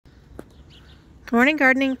Good morning,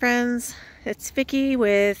 gardening friends. It's Vicki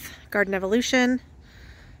with Garden Evolution.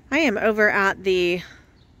 I am over at the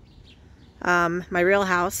my real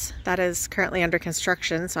house that is currently under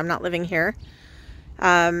construction, so I'm not living here.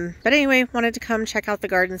 But anyway, wanted to come check out the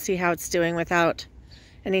garden, see how it's doing without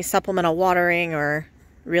any supplemental watering or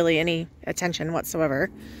really any attention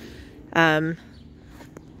whatsoever. Whew,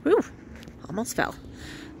 almost fell.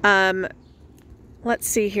 Let's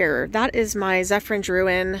see here. That is my Zephyrin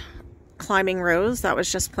Druin climbing rose that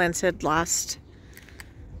was just planted last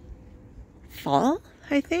fall,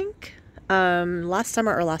 I think. Last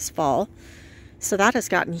summer or last fall. So that has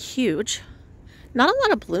gotten huge. Not a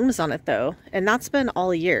lot of blooms on it though, and that's been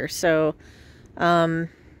all year, so not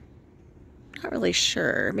really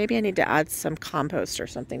sure. Maybe I need to add some compost or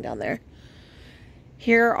something down there.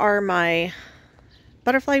 Here are my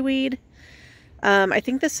butterfly weed. I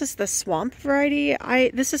think this is the swamp variety.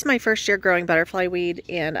 This is my first year growing butterfly weed,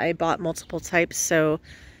 and I bought multiple types, so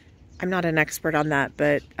I'm not an expert on that,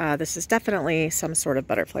 but this is definitely some sort of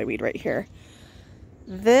butterfly weed right here.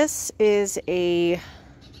 This is a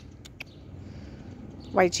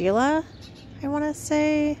Weigela, I want to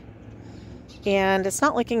say, and it's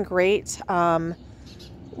not looking great. When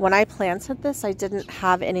I planted this, I didn't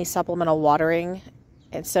have any supplemental watering,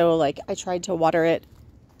 and so like I tried to water it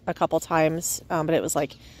a couple times, but it was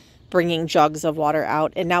like bringing jugs of water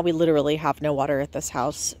out, and now we literally have no water at this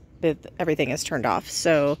house. Everything is turned off,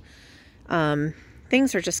 so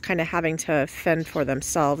things are just kind of having to fend for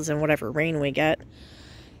themselves in whatever rain we get.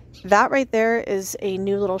 That right there is a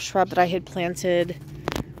new little shrub that I had planted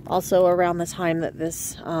also around the time that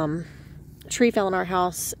this tree fell in our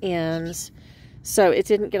house, and so it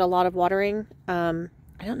didn't get a lot of watering. I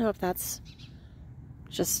don't know if that's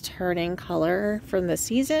just turning color from the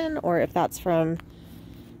season or if that's from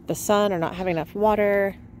the sun or not having enough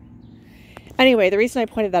water. Anyway, the reason I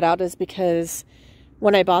pointed that out is because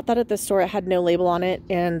when I bought that at the store, it had no label on it,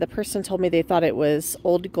 and the person told me they thought it was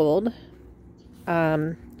old gold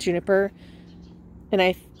juniper, and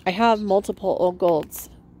I have multiple old golds,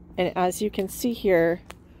 and as you can see here,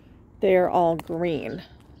 they're all green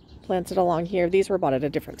planted along here. These were bought at a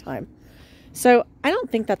different time. So I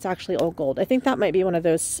don't think that's actually old gold. I think that might be one of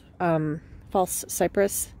those false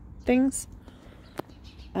cypress things.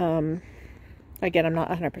 Again, I'm not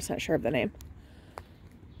 100% sure of the name.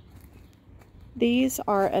 These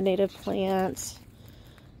are a native plant.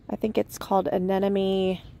 I think it's called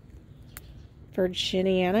Anemone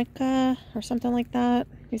virginianica or something like that.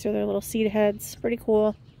 These are their little seed heads. Pretty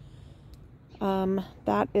cool.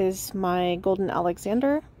 That is my golden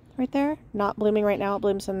Alexander right there. Not blooming right now. It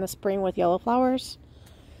blooms in the spring with yellow flowers.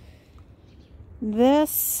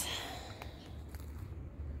 This,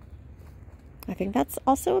 I think that's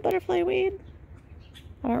also a butterfly weed.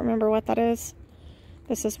 I don't remember what that is.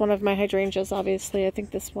 This is one of my hydrangeas, obviously. I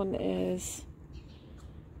think this one is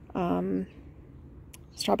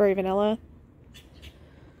strawberry vanilla.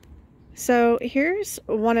 So here's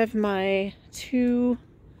one of my two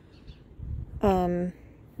Rosa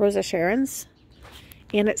Sharons,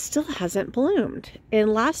 and it still hasn't bloomed.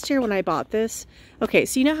 And last year when I bought this, okay,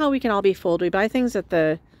 so you know how we can all be fooled. We buy things at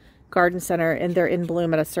the garden center and they're in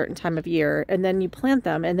bloom at a certain time of year, and then you plant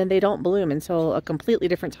them and then they don't bloom until a completely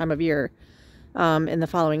different time of year in the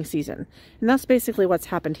following season. And that's basically what's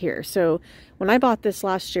happened here. So when I bought this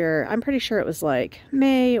last year, I'm pretty sure it was like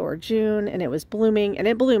May or June, and it was blooming, and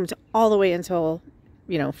it bloomed all the way until,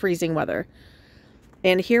 you know, freezing weather.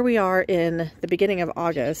 And here we are in the beginning of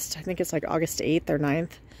August. I think it's like August 8th or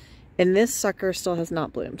 9th. And this sucker still has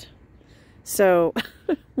not bloomed. So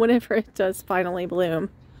whenever it does finally bloom,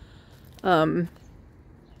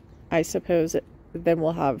 I suppose then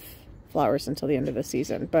we'll have flowers until the end of the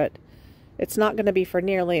season. But it's not going to be for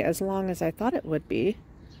nearly as long as I thought it would be.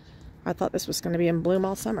 I thought this was going to be in bloom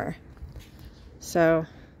all summer. So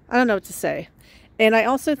I don't know what to say. And I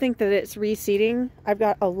also think that it's reseeding. I've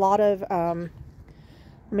got a lot of...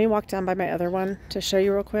 let me walk down by my other one to show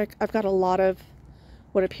you real quick. I've got a lot of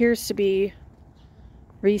what appears to be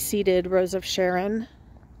reseeded Rose of Sharon,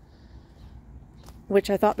 which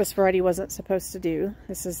I thought this variety wasn't supposed to do.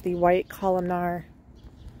 This is the white columnar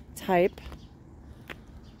type.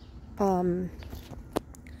 I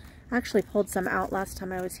actually pulled some out last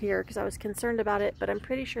time I was here because I was concerned about it, but I'm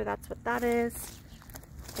pretty sure that's what that is.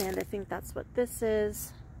 And I think that's what this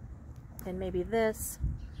is. And maybe this.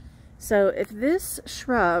 So if this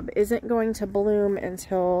shrub isn't going to bloom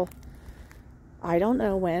until, I don't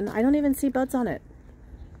know when. I don't even see buds on it.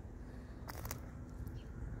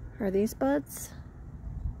 Are these buds?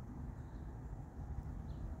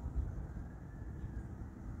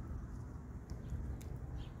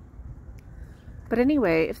 But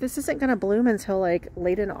anyway, if this isn't going to bloom until like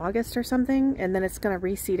late in August or something, and then it's going to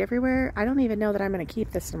reseed everywhere, I don't even know that I'm going to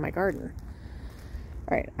keep this in my garden.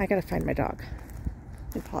 All right, I got to find my dog.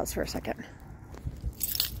 Let me pause for a second.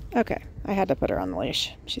 Okay, I had to put her on the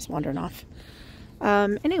leash. She's wandering off.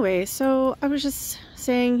 Anyway, so I was just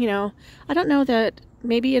saying, you know, I don't know that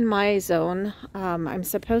maybe in my zone, I'm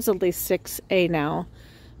supposedly 6A now,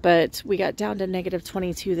 but we got down to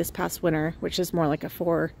 -22 this past winter, which is more like a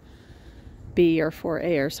 4B or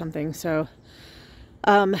 4A or something. So,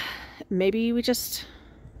 maybe we just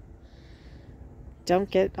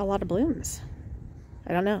don't get a lot of blooms.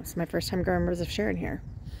 I don't know. It's my first time growing Rose of Sharon here.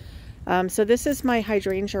 So this is my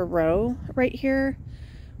hydrangea row right here,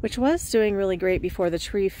 which was doing really great before the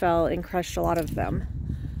tree fell and crushed a lot of them.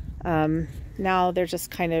 Now they're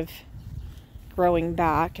just kind of growing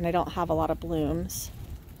back and I don't have a lot of blooms.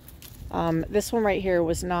 This one right here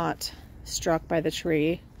was not struck by the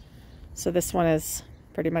tree, so this one is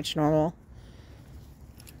pretty much normal.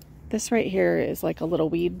 This right here is like a little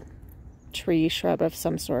weed tree shrub of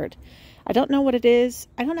some sort. I don't know what it is.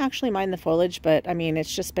 I don't actually mind the foliage, but I mean,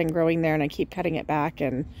 it's just been growing there and I keep cutting it back,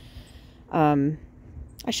 and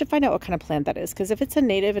I should find out what kind of plant that is, because if it's a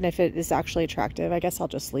native and if it is actually attractive, I guess I'll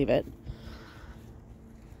just leave it.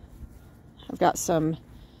 I've got some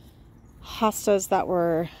hostas that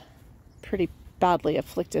were pretty badly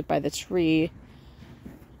afflicted by the tree.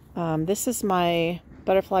 This is my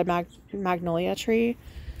butterfly magnolia tree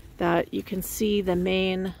that you can see the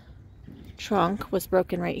main trunk was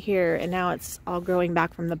broken right here, and now it's all growing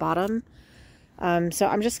back from the bottom. So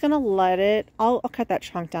I'm just gonna let it, I'll cut that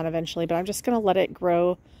trunk down eventually, but I'm just gonna let it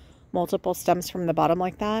grow multiple stems from the bottom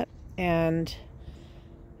like that, and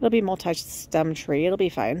it'll be multi-stem tree. It'll be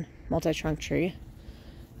fine. Multi-trunk tree.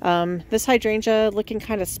 This hydrangea looking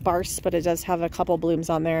kind of sparse, but it does have a couple blooms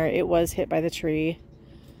on there. It was hit by the tree.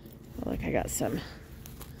 Oh, look, I got some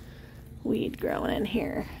weed growing in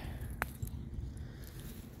here.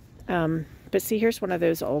 But see, here's one of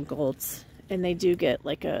those old golds, and they do get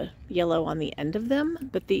like a yellow on the end of them,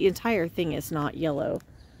 but the entire thing is not yellow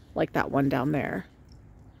like that one down there.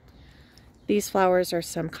 These flowers are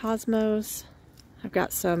some cosmos. I've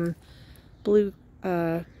got some blue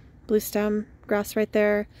stem grass right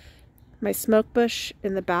there. My smoke bush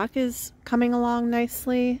in the back is coming along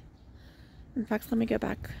nicely. In fact, let me go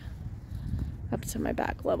back up to my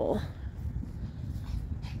back level.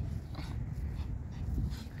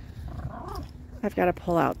 I've got to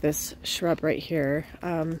pull out this shrub right here.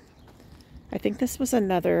 I think this was a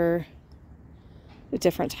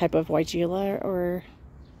different type of weigela, or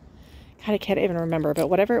God, I can't even remember, but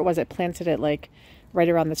whatever it was, it planted it like right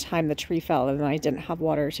around the time the tree fell, and I didn't have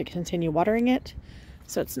water to continue watering it,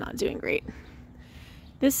 so it's not doing great.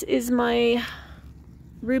 This is my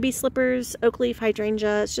ruby slippers oak leaf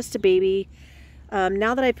hydrangea. It's just a baby.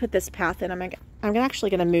 Now that I put this path in, I'm actually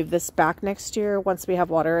going to move this back next year once we have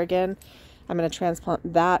water again. I'm going to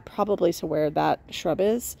transplant that probably to where that shrub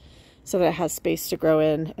is, so that it has space to grow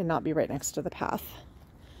in and not be right next to the path.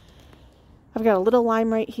 I've got a little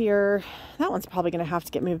lime right here. That one's probably going to have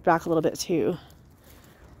to get moved back a little bit too.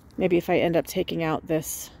 Maybe if I end up taking out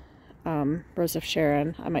this Rose of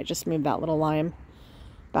Sharon, I might just move that little lime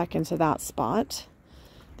back into that spot.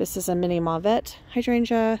 This is a mini Mauvette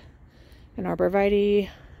hydrangea, an arborvitae.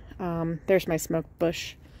 There's my smoke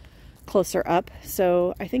bush closer up.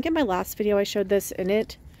 So I think in my last video I showed this, and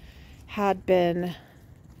it had been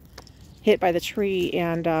hit by the tree,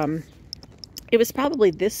 and it was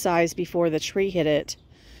probably this size before the tree hit it,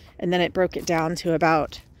 and then it broke it down to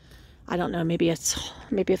about, I don't know, maybe a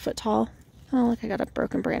foot tall. Oh, look, I got a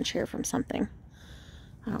broken branch here from something.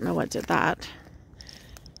 I don't know what did that.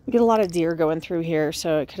 We get a lot of deer going through here,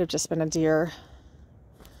 so it could have just been a deer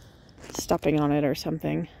stepping on it or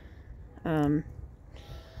something.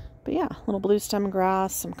 But yeah, little blue stem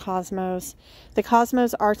grass, some cosmos. The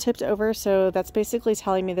cosmos are tipped over, so that's basically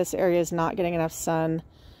telling me this area is not getting enough sun.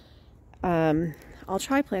 I'll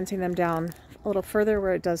try planting them down a little further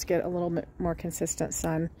where it does get a little bit more consistent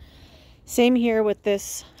sun. Same here with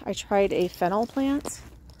this. I tried a fennel plant,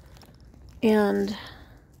 and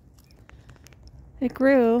it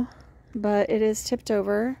grew, but it is tipped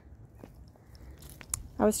over.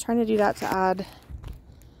 I was trying to do that to add,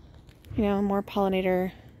 you know, more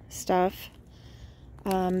pollinator stuff.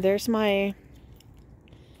 There's my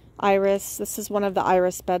iris. This is one of the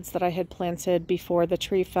iris beds that I had planted before the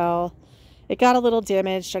tree fell. It got a little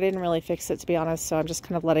damaged. I didn't really fix it, to be honest, so I'm just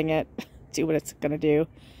kind of letting it do what it's going to do.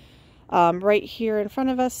 Right here in front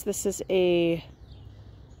of us, this is a,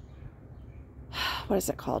 what is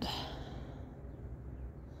it called?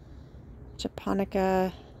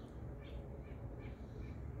 Japonica.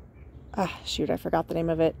 Ah, shoot, I forgot the name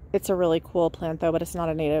of it. It's a really cool plant though, but it's not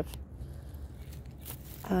a native.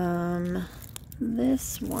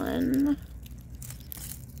 This one,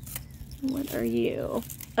 what are you?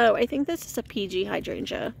 Oh, I think this is a PG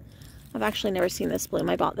hydrangea. I've actually never seen this bloom.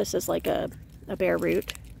 I bought this as like a bare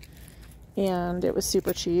root, and it was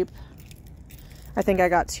super cheap. I think I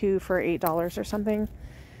got 2 for $8 or something.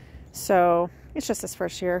 So it's just this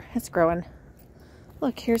first year. It's growing.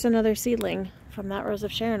 Look, here's another seedling from that Rose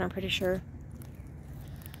of Sharon, I'm pretty sure.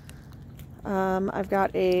 I've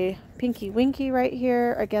got a Pinky Winky right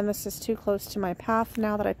here. Again, this is too close to my path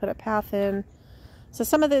now that I put a path in. So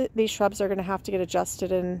some of these shrubs are going to have to get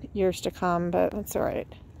adjusted in years to come, but that's all right.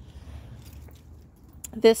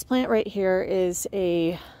 This plant right here is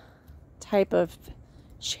a type of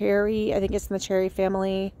cherry. I think it's in the cherry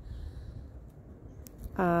family.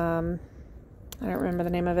 I don't remember the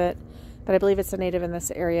name of it, but I believe it's a native in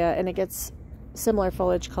this area, and it gets similar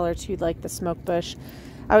foliage color to like the smoke bush.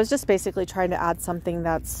 I was just basically trying to add something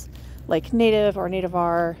that's like native or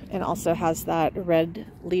nativar and also has that red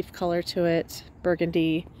leaf color to it,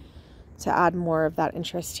 burgundy, to add more of that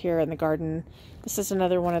interest here in the garden. This is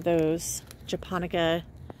another one of those japonica.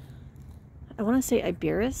 I want to say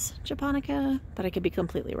Iberis japonica, but I could be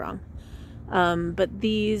completely wrong. But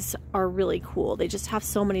these are really cool. They just have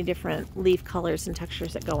so many different leaf colors and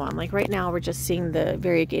textures that go on. Like right now we're just seeing the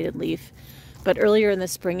variegated leaf, but earlier in the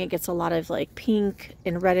spring it gets a lot of like pink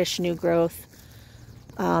and reddish new growth.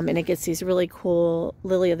 And it gets these really cool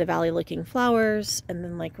lily of the valley looking flowers. And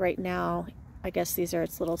then like right now, I guess these are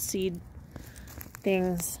its little seed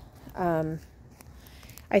things.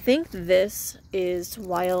 I think this is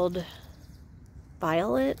wild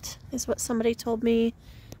violet is what somebody told me.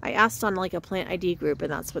 I asked on like a plant ID group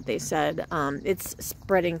and that's what they said. It's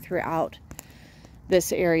spreading throughout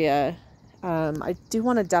this area. I do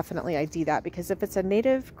want to definitely ID that, because if it's a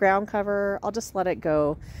native ground cover, I'll just let it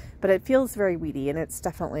go. But it feels very weedy and it's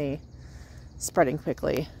definitely spreading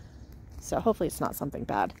quickly. So hopefully it's not something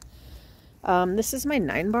bad. This is my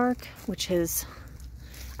 9-bark, which is,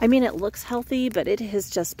 I mean, it looks healthy, but it has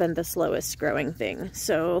just been the slowest growing thing.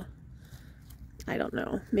 So I don't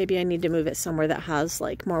know. Maybe I need to move it somewhere that has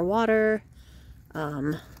like more water.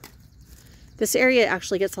 This area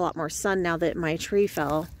actually gets a lot more sun now that my tree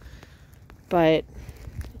fell, but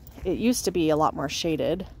it used to be a lot more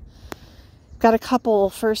shaded. Got a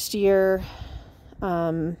couple first year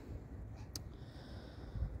mullein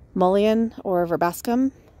or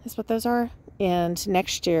verbascum is what those are. And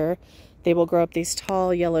next year they will grow up these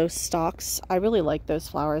tall yellow stalks. I really like those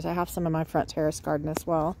flowers. I have some in my front terrace garden as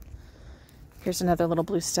well. Here's another little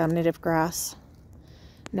blue stem native grass.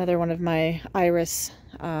 Another one of my iris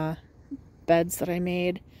beds that I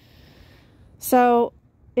made. So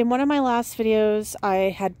in one of my last videos,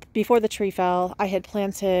 I had, before the tree fell, I had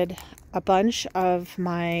planted a bunch of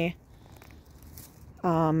my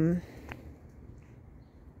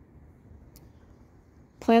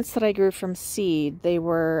plants that I grew from seed. They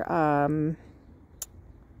were, God,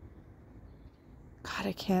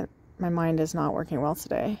 I can't, my mind is not working well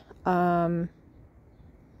today. The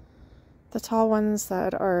tall ones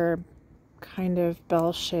that are kind of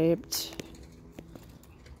bell-shaped.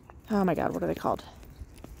 Oh my God, what are they called?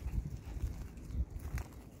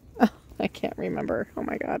 Oh, I can't remember. Oh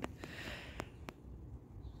my God.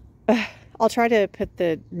 I'll try to put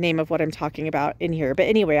the name of what I'm talking about in here. But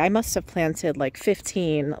anyway, I must have planted like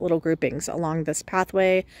 15 little groupings along this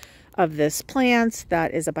pathway of this plant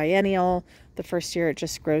that is a biennial. The first year it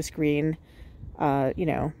just grows green, you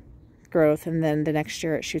know, growth, and then the next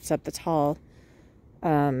year it shoots up the tall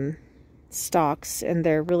stalks, and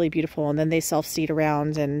they're really beautiful, and then they self-seed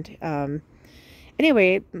around. And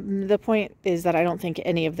anyway, the point is that I don't think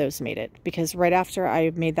any of those made it, because right after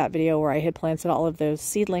I made that video where I had planted all of those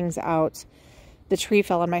seedlings out, the tree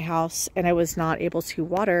fell on my house and I was not able to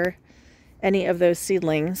water any of those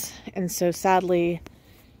seedlings. And so sadly,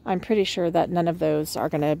 I'm pretty sure that none of those are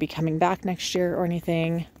going to be coming back next year or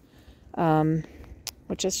anything,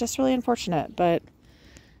 which is just really unfortunate. But,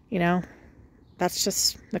 you know, that's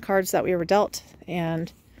just the cards that we were dealt.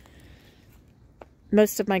 And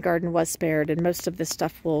most of my garden was spared, and most of this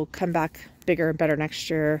stuff will come back bigger and better next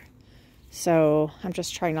year. So I'm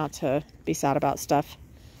just trying not to be sad about stuff.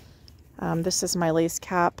 This is my lace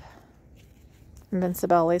cap,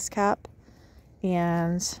 Invincible lace cap,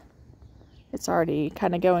 and it's already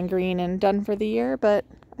kind of going green and done for the year, but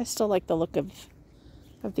I still like the look of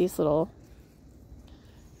these little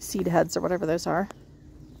seed heads or whatever those are.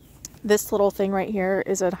 This little thing right here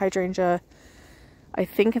is a hydrangea. I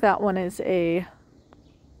think that one is a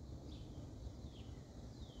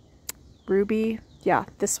ruby. Yeah,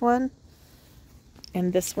 this one.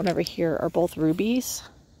 and this one over here are both rubies.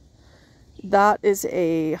 That is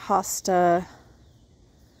a hosta.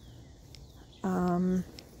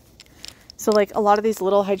 So like a lot of these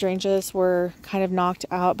little hydrangeas were kind of knocked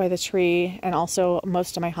out by the tree, and also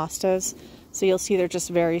most of my hostas. So you'll see they're just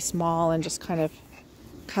very small and just kind of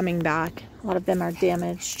coming back. A lot of them are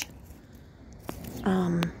damaged.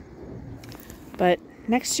 But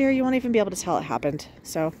next year you won't even be able to tell it happened.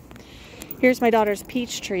 So here's my daughter's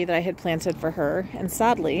peach tree that I had planted for her. And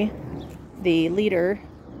sadly, the leader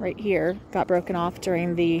right here got broken off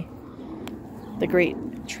during the great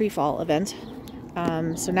tree fall event.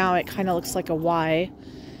 So now it kind of looks like a Y.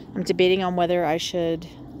 I'm debating on whether I should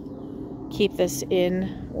keep this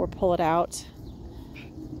in or pull it out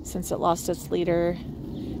since it lost its leader.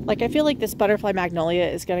 Like, I feel like this butterfly magnolia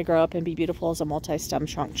is going to grow up and be beautiful as a multi-stem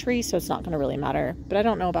trunk tree, so it's not going to really matter. But I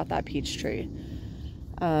don't know about that peach tree.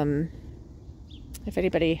 If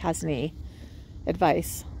anybody has any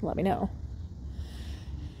advice, let me know.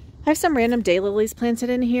 I have some random daylilies planted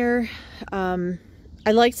in here.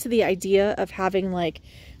 I liked the idea of having like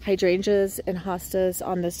hydrangeas and hostas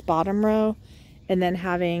on this bottom row, and then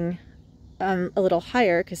having a little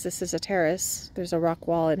higher, because this is a terrace. There's a rock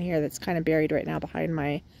wall in here that's kind of buried right now behind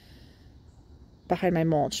my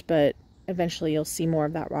mulch, but eventually you'll see more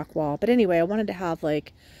of that rock wall. But anyway, I wanted to have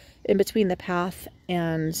like in between the path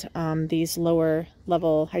and these lower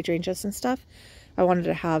level hydrangeas and stuff, I wanted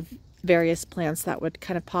to have various plants that would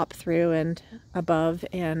kind of pop through and above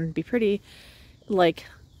and be pretty, like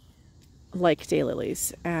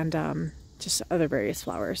daylilies and just other various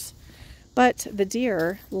flowers. But the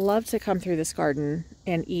deer love to come through this garden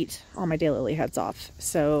and eat all my daylily heads off.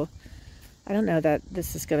 So I don't know that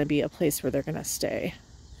this is going to be a place where they're going to stay.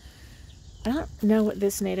 I don't know what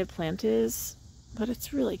this native plant is, but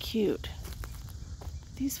it's really cute.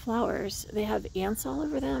 These flowers, they have ants all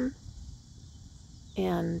over them,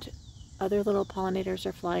 and other little pollinators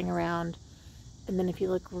are flying around. And then if you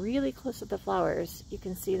look really close at the flowers, you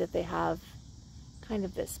can see that they have kind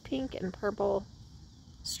of this pink and purple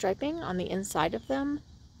striping on the inside of them.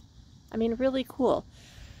 I mean, really cool.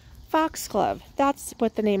 Foxglove, that's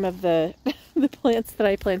what the name of the the plants that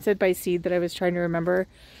I planted by seed that I was trying to remember,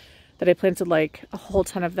 that I planted like a whole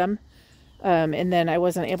ton of them. And then I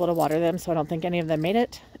wasn't able to water them, so I don't think any of them made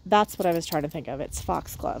it. That's what I was trying to think of. It's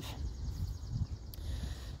foxglove.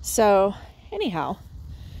 So anyhow,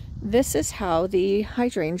 this is how the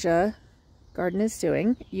hydrangea garden is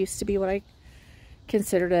doing. It used to be what I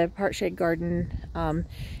considered a part shade garden.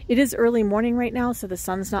 It is early morning right now, so the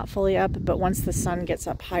sun's not fully up, but once the sun gets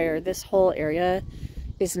up higher, this whole area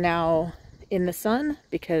is now in the sun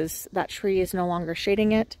because that tree is no longer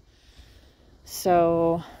shading it.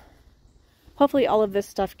 So hopefully all of this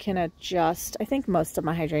stuff can adjust. I think most of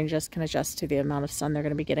my hydrangeas can adjust to the amount of sun they're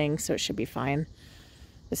going to be getting, so it should be fine.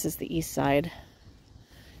 This is the east side.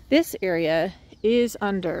 This area is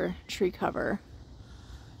under tree cover.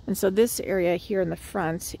 And so this area here in the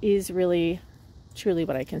front is really, truly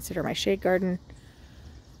what I consider my shade garden.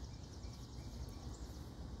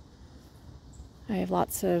 I have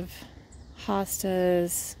lots of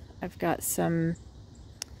hostas. I've got some,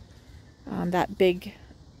 that big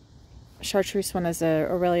chartreuse one is a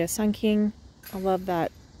Aurelia Sun King. I love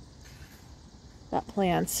that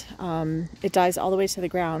plant. It dies all the way to the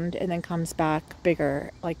ground and then comes back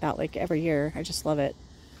bigger like that, like every year. I just love it.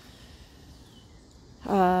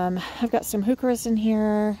 I've got some heucheras in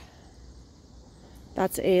here.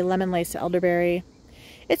 That's a lemon lace elderberry.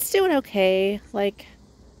 It's doing okay. Like,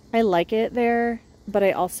 I like it there, but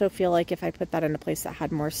I also feel like if I put that in a place that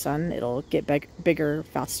had more sun, it'll get bigger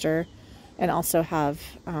faster and also have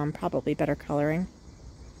probably better coloring.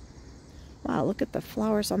 Wow, look at the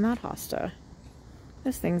flowers on that hosta.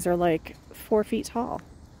 Those things are like 4 feet tall.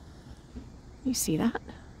 You see that?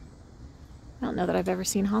 I don't know that I've ever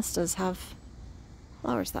seen hostas have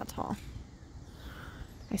flowers that tall.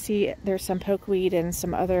 I see there's some pokeweed and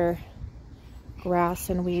some other grass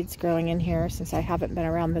and weeds growing in here since I haven't been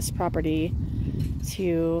around this property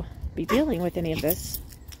to be dealing with any of this.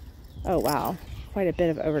 Oh wow, quite a bit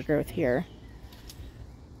of overgrowth here.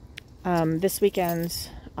 This weekend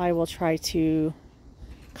I will try to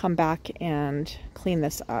come back and clean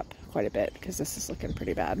this up quite a bit because this is looking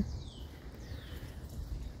pretty bad.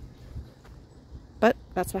 But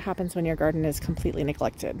that's what happens when your garden is completely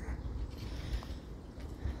neglected.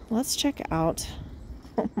 Let's check out,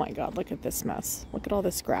 oh my god, look at this mess. Look at all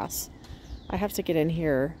this grass. I have to get in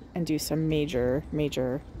here and do some major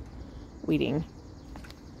weeding.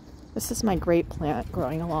 This is my grape plant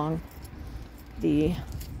growing along the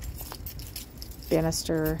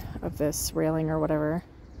banister of this railing or whatever.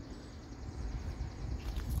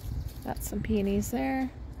 That Some peonies there,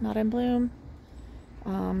 not in bloom.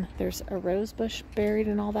 There's a rose bush buried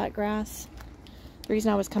in all that grass. The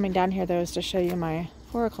reason I was coming down here though is to show you my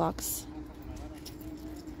 4 o'clocks.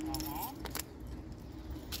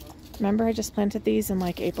 Remember I just planted these in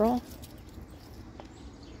like April?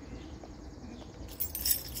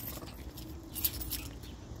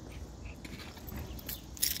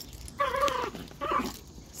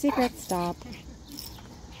 Secret, stop.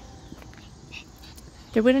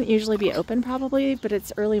 They wouldn't usually be open probably, but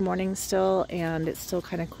it's early morning still and it's still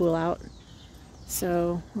kind of cool out.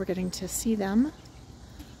 So we're getting to see them.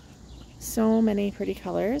 So many pretty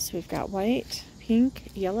colors. We've got white, pink,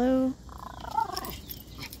 yellow,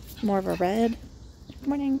 more of a red. Good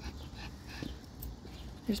morning.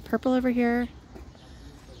 There's purple over here,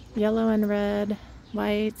 yellow and red,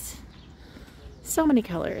 white. So many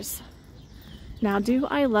colors. Now, do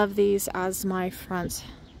I love these as my front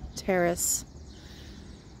terrace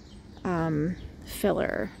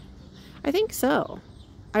filler? I think so.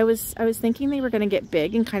 I was thinking they were going to get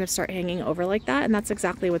big and kind of start hanging over like that, and that's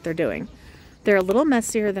exactly what they're doing. They're a little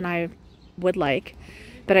messier than I would like,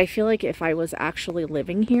 but I feel like if I was actually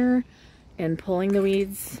living here and pulling the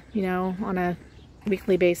weeds, you know, on a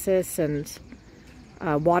weekly basis and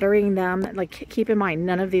watering them, like keep in mind,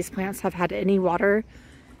 none of these plants have had any water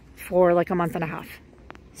for like a month and a half.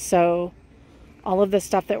 So all of the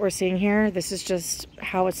stuff that we're seeing here, this is just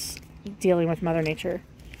how it's dealing with Mother Nature.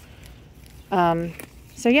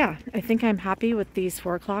 So yeah, I think I'm happy with these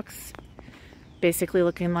 4 o'clocks. Basically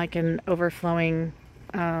looking like an overflowing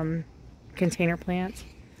container plant.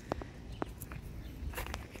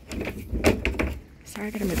 Sorry, I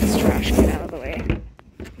gotta move this trash can out of the way.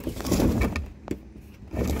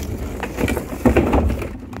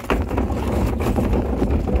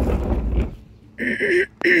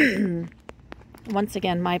 Once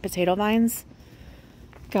again, my potato vines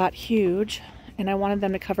got huge and I wanted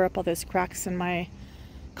them to cover up all those cracks in my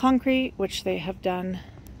concrete, which they have done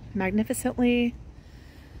magnificently.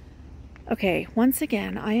 Okay, once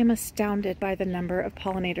again, I am astounded by the number of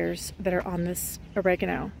pollinators that are on this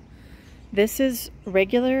oregano. This is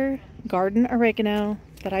regular garden oregano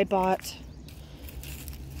that I bought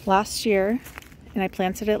last year, and I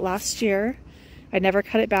planted it last year. I never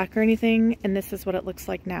cut it back or anything, and this is what it looks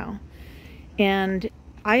like now. And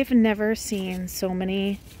I've never seen so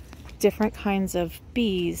many different kinds of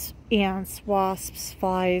bees, ants, wasps,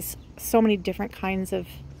 flies, so many different kinds of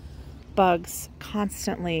bugs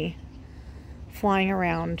constantly flying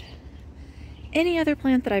around. Any other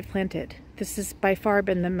plant that I've planted, this has by far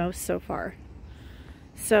been the most so far.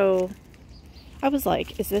 So I was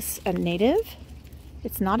like, is this a native?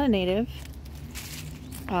 It's not a native.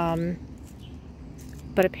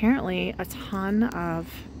 But apparently a ton of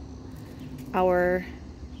our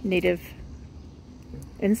native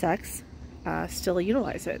insects still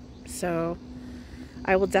utilize it. So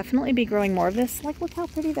I will definitely be growing more of this. Like, look how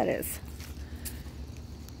pretty that is.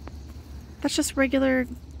 That's just regular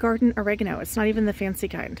garden oregano. It's not even the fancy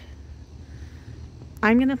kind.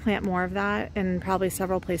 I'm going to plant more of that in probably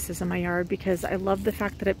several places in my yard because I love the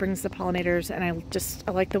fact that it brings the pollinators, and I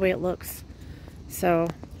like the way it looks. So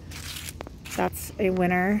that's a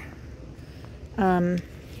winner.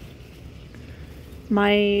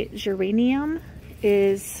 My geranium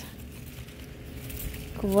is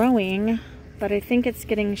growing, but I think it's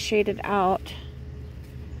getting shaded out.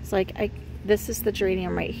 It's like, this is the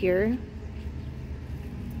geranium right here.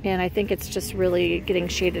 And I think it's just really getting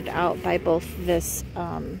shaded out by both this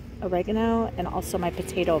oregano and also my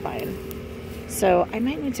potato vine. So I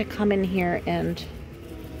might need to come in here and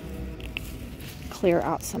clear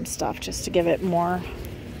out some stuff just to give it more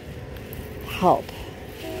help.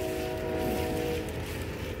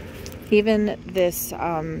 Even this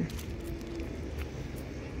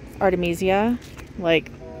Artemisia,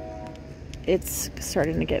 like, it's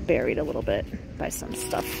starting to get buried a little bit by some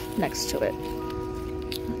stuff next to it.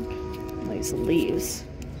 These leaves.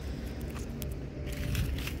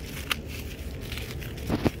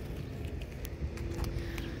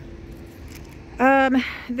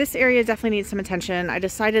 This area definitely needs some attention. I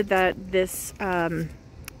decided that this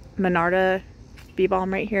Monarda bee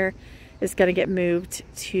balm right here is going to get moved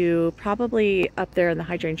to probably up there in the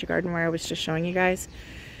hydrangea garden where I was just showing you guys.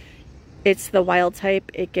 It's the wild type.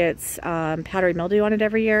 It gets powdery mildew on it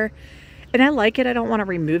every year. And I like it. I don't want to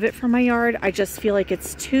remove it from my yard. I just feel like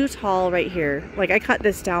it's too tall right here. Like, I cut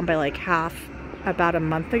this down by like half about a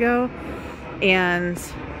month ago. And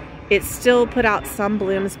it still put out some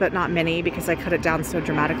blooms, but not many because I cut it down so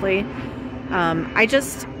dramatically. I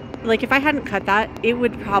just, like, if I hadn't cut that, it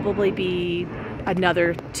would probably be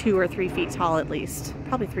another 2 or 3 feet tall at least.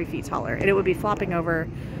 Probably 3 feet taller. And it would be flopping over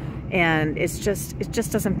and it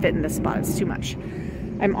just doesn't fit in this spot. It's too much.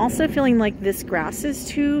 I'm also feeling like this grass is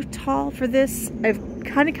too tall for this. I've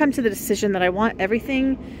kind of come to the decision that I want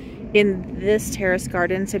everything in this terrace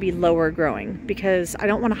garden to be lower growing because I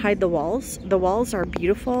don't want to hide the walls. The walls are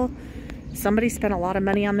beautiful. Somebody spent a lot of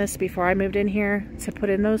money on this before I moved in here to put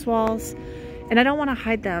in those walls. And I don't want to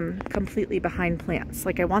hide them completely behind plants.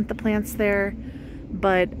 Like, I want the plants there,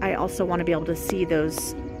 but I also want to be able to see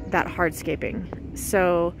that hardscaping.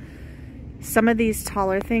 So some of these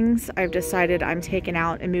taller things I've decided I'm taking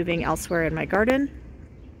out and moving elsewhere in my garden.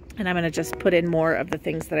 And I'm going to just put in more of the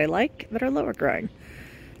things that I like that are lower growing.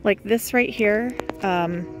 Like this right here. I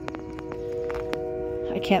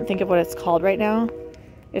can't think of what it's called right now.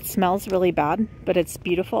 It smells really bad, but it's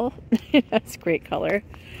beautiful. It has great color.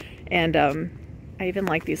 And I even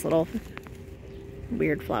like these little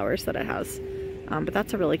weird flowers that it has. But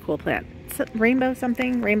that's a really cool plant. It's a rainbow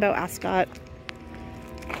something, rainbow ascot,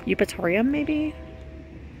 eupatorium maybe?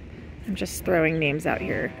 I'm just throwing names out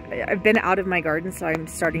here. I've been out of my garden, so I'm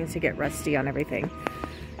starting to get rusty on everything.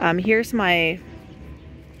 Here's my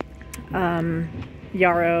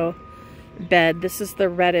yarrow bed. This is the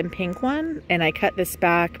red and pink one, and I cut this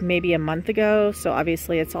back maybe a month ago, so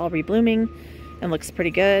obviously it's all reblooming and looks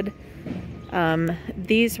pretty good.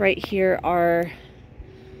 These right here are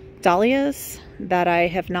dahlias that I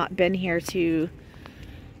have not been here to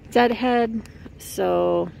deadhead,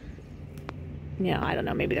 so yeah, I don't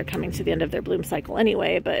know, maybe they're coming to the end of their bloom cycle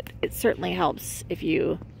anyway, but it certainly helps if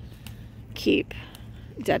you keep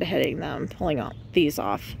deadheading them, pulling these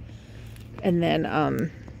off, and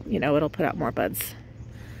then you know, it'll put out more buds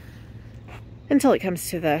until it comes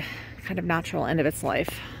to the kind of natural end of its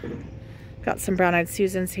life. Got some brown-eyed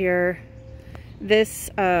Susans here. This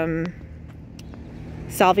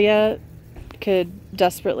salvia could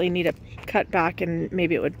desperately need a cut back, and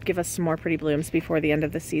maybe it would give us some more pretty blooms before the end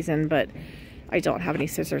of the season, but I don't have any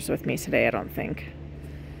scissors with me today, I don't think.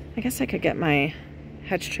 I guess I could get my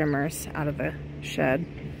hedge trimmers out of the shed.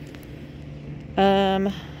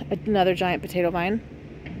 Another giant potato vine.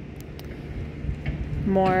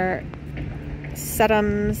 More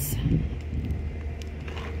sedums.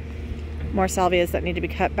 More salvias that need to be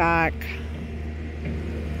cut back.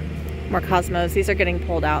 More cosmos. These are getting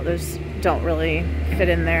pulled out. Those don't really fit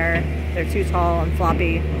in there. They're too tall and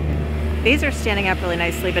floppy. These are standing up really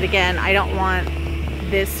nicely, but again, I don't want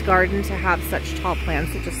this garden to have such tall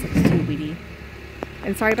plants. It just looks too weedy.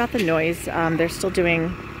 And sorry about the noise. They're still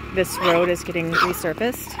doing, this road is getting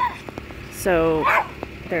resurfaced, so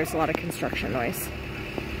there's a lot of construction noise.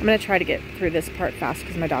 I'm gonna try to get through this part fast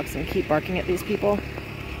because my dog's gonna keep barking at these people.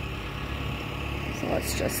 So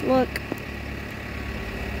let's just look.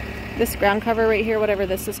 This ground cover right here, whatever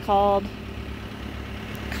this is called,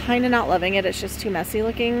 kind of not loving it. It's just too messy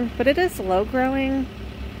looking, but it is low growing.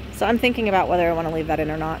 So I'm thinking about whether I want to leave that in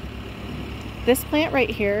or not. This plant right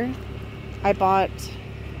here, I bought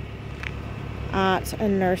at a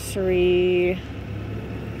nursery,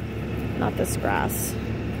 not this grass.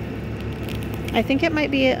 I think it might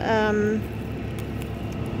be a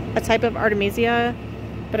type of Artemisia,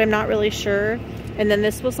 but I'm not really sure. And then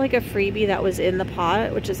this was like a freebie that was in the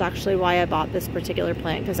pot, which is actually why I bought this particular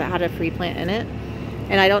plant, because it had a free plant in it.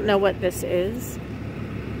 And I don't know what this is.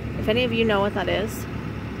 If any of you know what that is,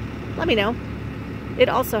 let me know. It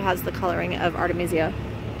also has the coloring of Artemisia.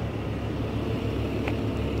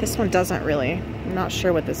 This one doesn't really. I'm not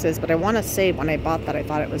sure what this is, but I want to say when I bought that I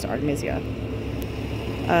thought it was Artemisia.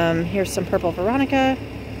 Here's some purple Veronica.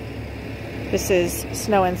 This is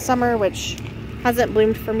Snow and Summer, which hasn't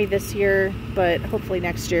bloomed for me this year, but hopefully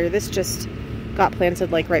next year. This just got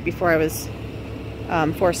planted like right before I was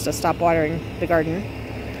forced to stop watering the garden.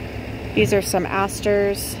 These are some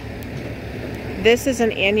asters. This is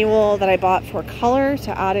an annual that I bought for color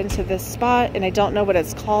to add into this spot, and I don't know what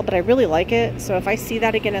it's called, but I really like it. So if I see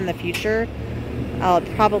that again in the future, I'll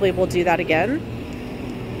probably will do that again.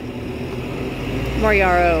 More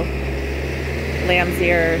yarrow, lamb's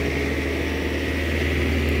ear.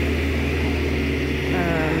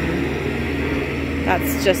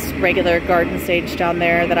 That's just regular garden sage down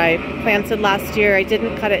there that I planted last year. I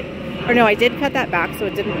didn't cut it, or no, I did cut that back so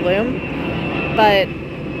it didn't bloom, but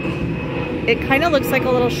it kind of looks like a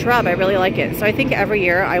little shrub. I really like it. So I think every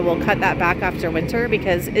year I will cut that back after winter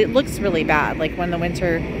because it looks really bad. Like when the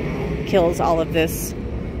winter kills all of this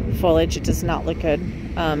foliage, it does not look good.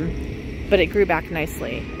 But it grew back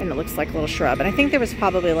nicely and it looks like a little shrub. And I think there was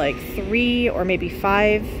probably like 3 or maybe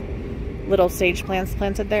 5 little sage plants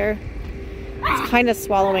planted there. It's kind of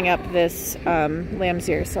swallowing up this lamb's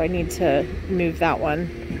ear, so I need to move that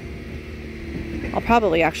one. I'll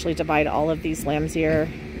probably actually divide all of these lamb's ear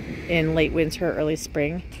in late winter, early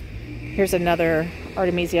spring. Here's another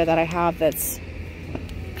Artemisia that I have that's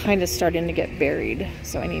kind of starting to get buried,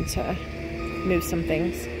 so I need to move some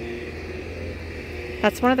things.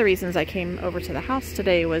 That's one of the reasons I came over to the house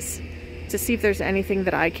today, was to see if there's anything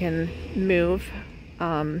that I can move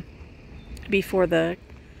before the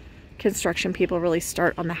construction people really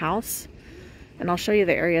start on the house. And I'll show you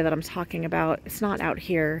the area that I'm talking about. It's not out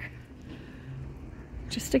here.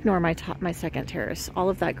 Just ignore my second terrace. All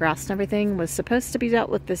of that grass and everything was supposed to be dealt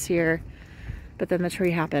with this year, but then the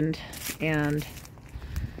tree happened and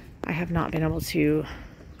I have not been able to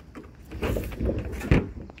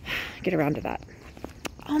get around to that.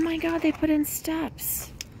 Oh my God, they put in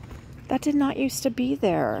steps. That did not used to be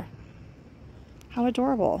there. How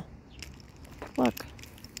adorable. Look.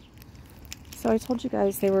 So I told you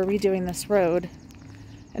guys they were redoing this road,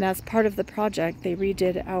 and as part of the project, they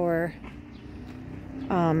redid our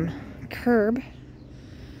curb,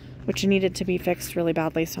 which needed to be fixed really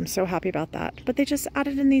badly, so I'm so happy about that. But they just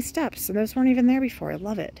added in these steps, and those weren't even there before. I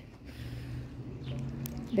love it.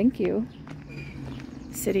 Thank you,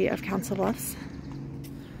 City of Council Bluffs.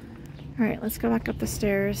 All right, let's go back up the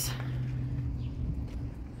stairs.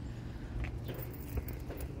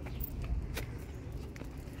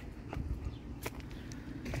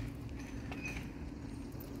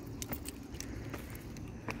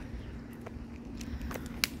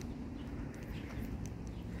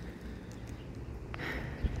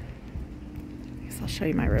 I'll show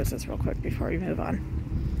you my roses real quick before we move on.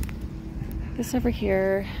 This over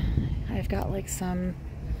here, I've got like some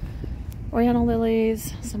Oriental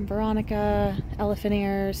lilies, some Veronica, elephant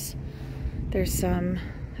ears. There's some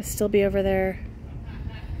Astilbe over there.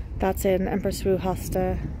 That's in Empress Wu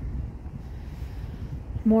Hosta.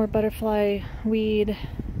 More butterfly weed.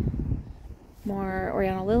 More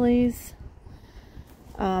Oriental lilies.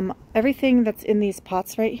 Everything that's in these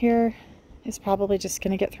pots right here is probably just going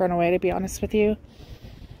to get thrown away, to be honest with you.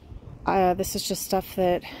 This is just stuff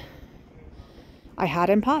that I had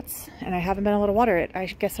in pots and I haven't been able to water it. I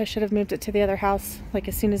guess I should have moved it to the other house like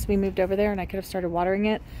as soon as we moved over there, and I could have started watering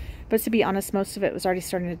it. But to be honest, most of it was already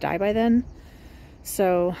starting to die by then.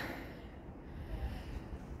 So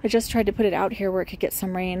I just tried to put it out here where it could get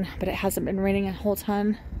some rain, but it hasn't been raining a whole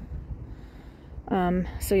ton.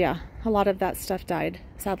 So yeah, a lot of that stuff died,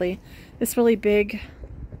 sadly. This really big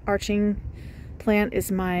arching plant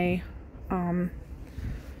is my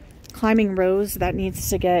climbing rose that needs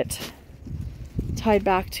to get tied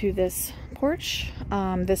back to this porch.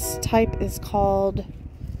 This type is called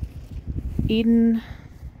Eden.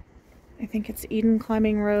 I think it's Eden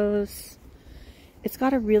Climbing Rose. It's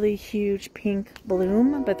got a really huge pink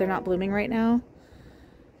bloom, but they're not blooming right now.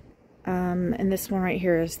 And this one right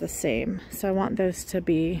here is the same. So I want those to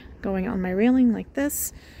be going on my railing like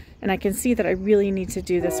this. And I can see that I really need to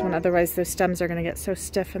do this one, otherwise those stems are going to get so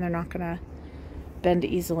stiff and they're not going to bend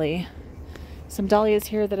easily. Some dahlias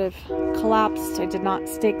here that have collapsed. I did not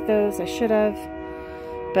stake those. I should have.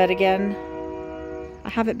 But again, I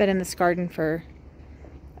haven't been in this garden for,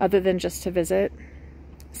 other than just to visit,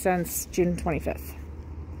 since June 25th.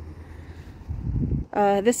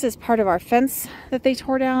 This is part of our fence that they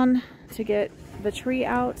tore down to get the tree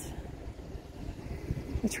out.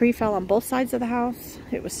 The tree fell on both sides of the house.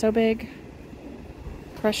 It was so big.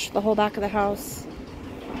 Crushed the whole back of the house.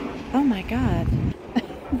 Oh my God.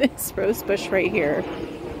 This rose bush right here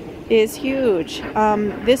is huge.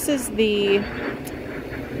 This is a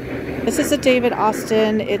David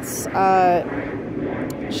Austin. It's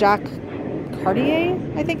Jacques Cartier,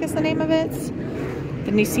 I think is the name of it.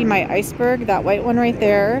 Then you see my iceberg, that white one right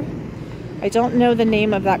there. I don't know the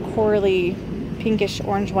name of that corally pinkish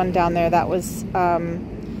orange one down there. That was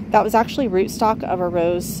actually rootstock of a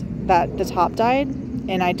rose that the top died,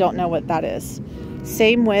 and I don't know what that is.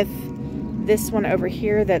 Same with this one over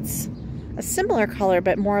here that's a similar color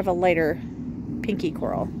but more of a lighter pinky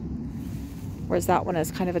coral, whereas that one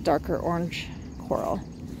is kind of a darker orange coral.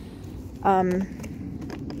 I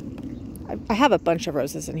have a bunch of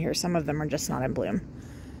roses in here. Some of them are just not in bloom.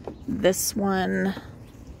 This one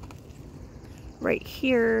right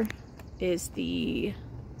here is the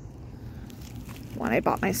one I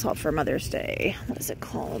bought myself for Mother's Day. What is it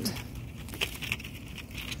called?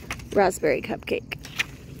 Raspberry Cupcake.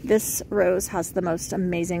 This rose has the most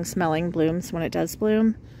amazing smelling blooms when it does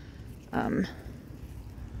bloom. I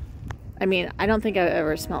mean, I don't think I've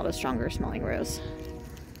ever smelled a stronger smelling rose,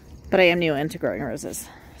 but I am new into growing roses,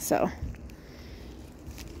 so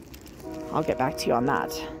I'll get back to you on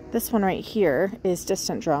that. This one right here is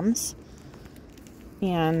Distant Drums,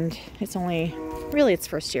 and it's only, really its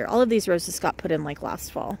first year. All of these roses got put in like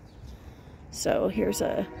last fall. So here's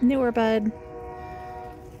a newer bud,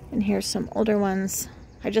 and here's some older ones.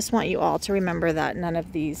 I just want you all to remember that none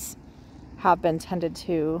of these have been tended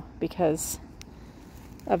to because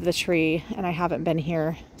of the tree, and I haven't been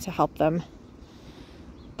here to help them.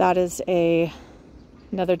 That is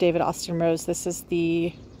another David Austin rose. This is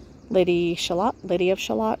the Lady of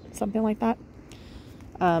Shalott, something like that.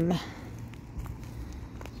 Coming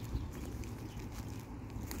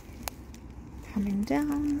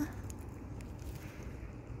down.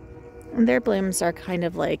 And their blooms are kind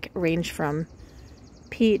of like range from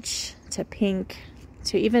peach to pink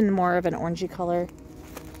to even more of an orangey color.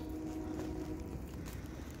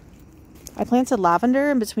 I planted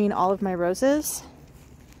lavender in between all of my roses.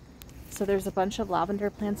 So there's a bunch of lavender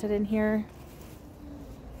planted in here.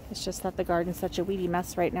 It's just that the garden's such a weedy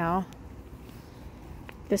mess right now.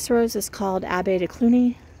 This rose is called Abbe de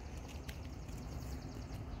Cluny.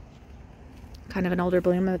 Kind of an older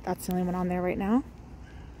bloom, but that's the only one on there right now.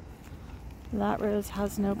 That rose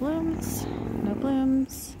has no blooms,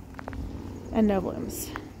 and no blooms.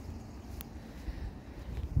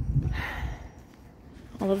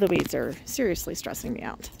 All of the weeds are seriously stressing me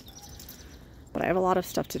out. But I have a lot of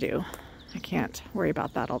stuff to do. I can't worry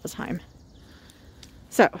about that all the time.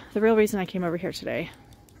 So, the real reason I came over here today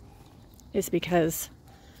is because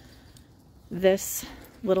this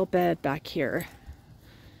little bed back here,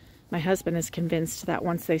 my husband is convinced that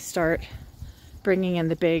once they start bringing in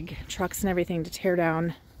the big trucks and everything to tear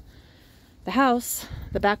down the house,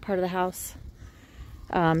 the back part of the house,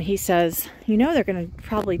 he says, you know, they're going to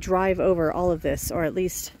probably drive over all of this, or at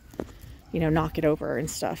least, you know, knock it over and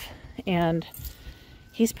stuff. And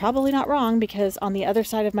he's probably not wrong, because on the other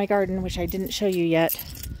side of my garden, which I didn't show you yet,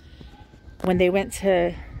 when they went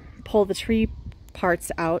to pull the tree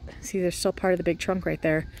parts out, see there's still part of the big trunk right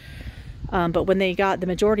there, but when they got the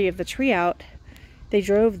majority of the tree out, they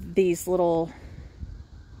drove these little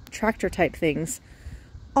tractor type things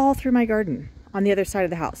all through my garden on the other side of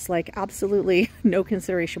the house, like absolutely no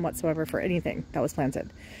consideration whatsoever for anything that was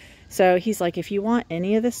planted. So he's like, if you want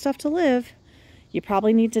any of this stuff to live, you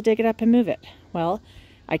probably need to dig it up and move it. Well,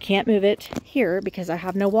 I can't move it here because I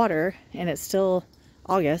have no water and it's still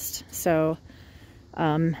August. So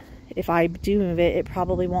if I do move it, it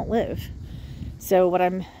probably won't live. So what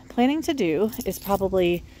I'm planning to do is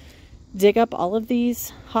probably dig up all of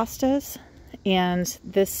these hostas, and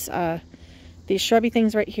this these shrubby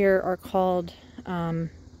things right here are called, oh,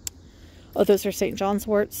 those are St. John's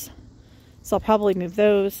worts. So I'll probably move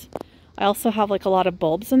those. I also have like a lot of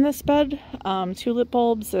bulbs in this bed, tulip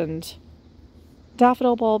bulbs and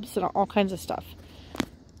daffodil bulbs and all kinds of stuff.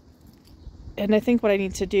 And I think what I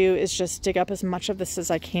need to do is just dig up as much of this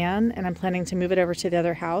as I can, and I'm planning to move it over to the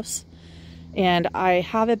other house. And I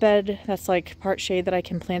have a bed that's like part shade that I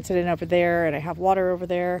can plant it in over there, and I have water over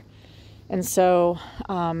there. And so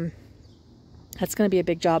that's going to be a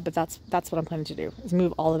big job, but that's what I'm planning to do, is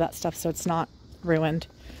move all of that stuff so it's not ruined.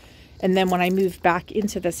 And then when I move back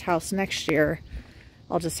into this house next year,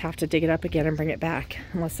 I'll just have to dig it up again and bring it back,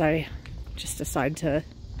 unless I just decide to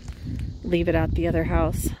leave it at the other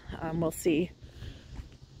house. We'll see.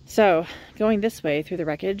 So going this way through the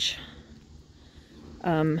wreckage,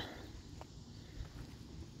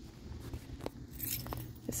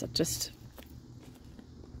 it's just,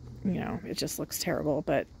 you know, it just looks terrible,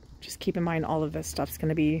 but just keep in mind all of this stuff's going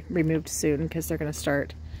to be removed soon because they're going to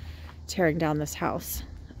start tearing down this house.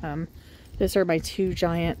 Those are my two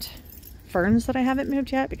giant ferns that I haven't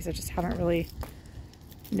moved yet because I just haven't really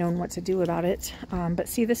known what to do about it. But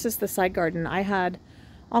see, this is the side garden. I had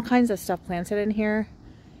all kinds of stuff planted in here,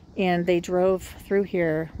 and they drove through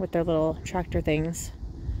here with their little tractor things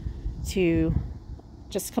to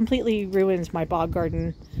just completely ruined my bog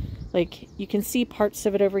garden. Like, you can see parts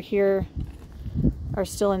of it over here are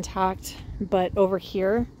still intact, but over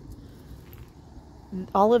here,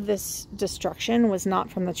 all of this destruction was not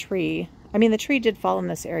from the tree. I mean, the tree did fall in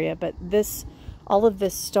this area, but this, all of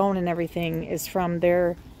this stone and everything is from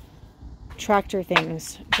their tractor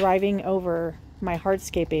things driving over my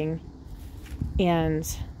hardscaping,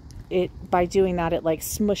 and it, by doing that, it like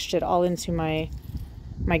smushed it all into my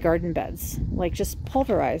garden beds, like just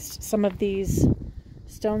pulverized some of these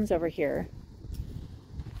stones over here.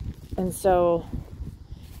 And so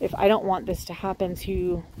if I don't want this to happen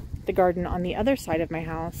to the garden on the other side of my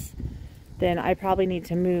house, then I probably need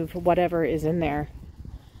to move whatever is in there,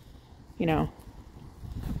 you know.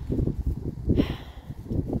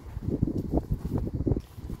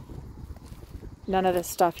 None of this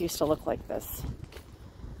stuff used to look like this.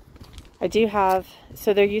 I do have,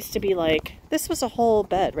 so there used to be like, this was a whole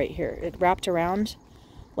bed right here. It wrapped around,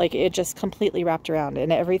 like it just completely wrapped around,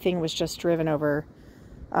 and everything was just driven over.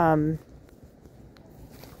 I'm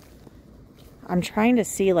trying to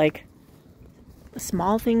see like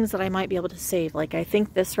small things that I might be able to save. Like I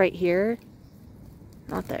think this right here,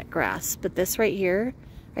 not that grass, but this right here,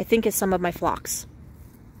 I think is some of my phlox.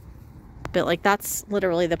 But like that's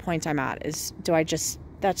literally the point I'm at, is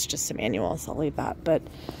that's just some annuals, I'll leave that. But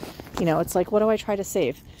you know, it's like, what do I try to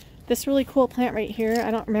save? This really cool plant right here,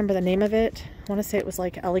 I don't remember the name of it. I want to say it was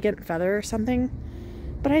like elegant feather or something.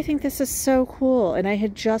 But I think this is so cool, and I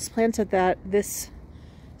had just planted that this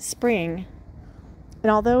spring.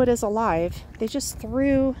 And although it is alive, they just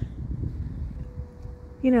threw,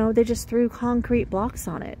 you know, they just threw concrete blocks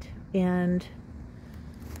on it. And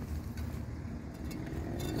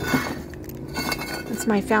it's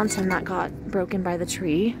my fountain that got broken by the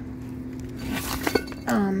tree.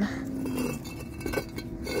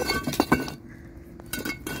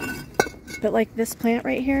 But like this plant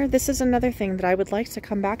right here, this is another thing that I would like to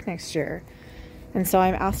come back next year. And so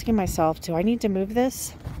I'm asking myself, do I need to move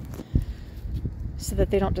this so that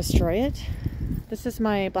they don't destroy it? This is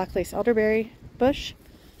my black lace elderberry bush.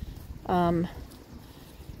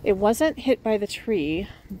 It wasn't hit by the tree,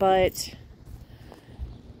 but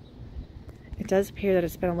it does appear that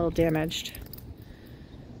it's been a little damaged.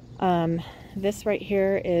 This right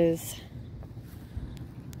here is,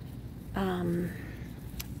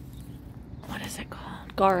 what is it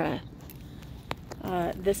called? Gara.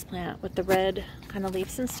 This plant with the red kind of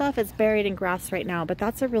leaves and stuff, it's buried in grass right now, but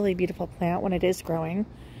that's a really beautiful plant when it is growing.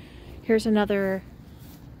 Here's another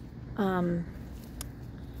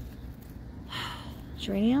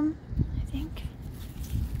geranium, I think.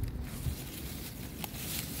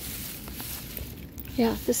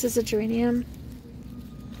 Yeah, this is a geranium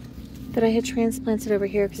that I had transplanted over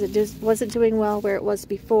here because it wasn't doing well where it was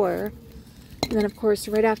before. And then of course,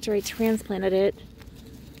 right after I transplanted it,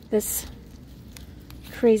 this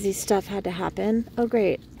crazy stuff had to happen. Oh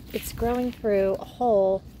great, it's growing through a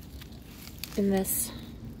hole in this,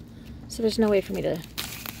 so there's no way for me to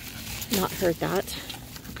not hurt that.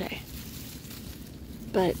 Okay.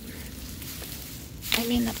 But, I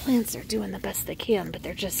mean, the plants are doing the best they can, but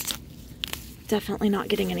they're just definitely not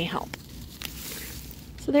getting any help.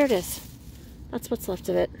 So there it is. That's what's left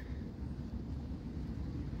of it.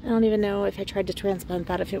 I don't even know if I tried to transplant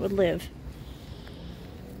that, if it would live.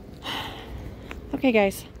 Okay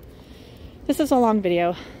guys, this is a long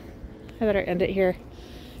video. I better end it here.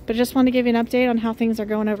 But I just wanted to give you an update on how things are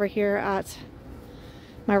going over here at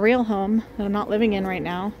my real home that I'm not living in right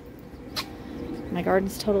now. My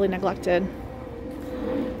garden's totally neglected.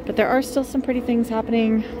 But there are still some pretty things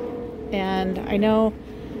happening, and I know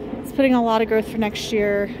it's putting a lot of growth for next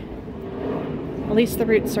year. At least the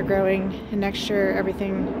roots are growing, and next year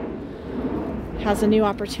everything has a new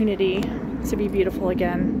opportunity to be beautiful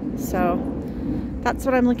again. So that's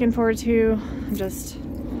what I'm looking forward to. I'm just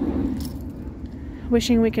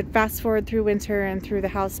wishing we could fast forward through winter and through the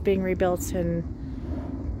house being rebuilt and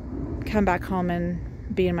come back home and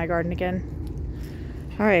be in my garden again.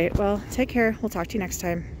 All right, well, take care. We'll talk to you next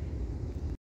time.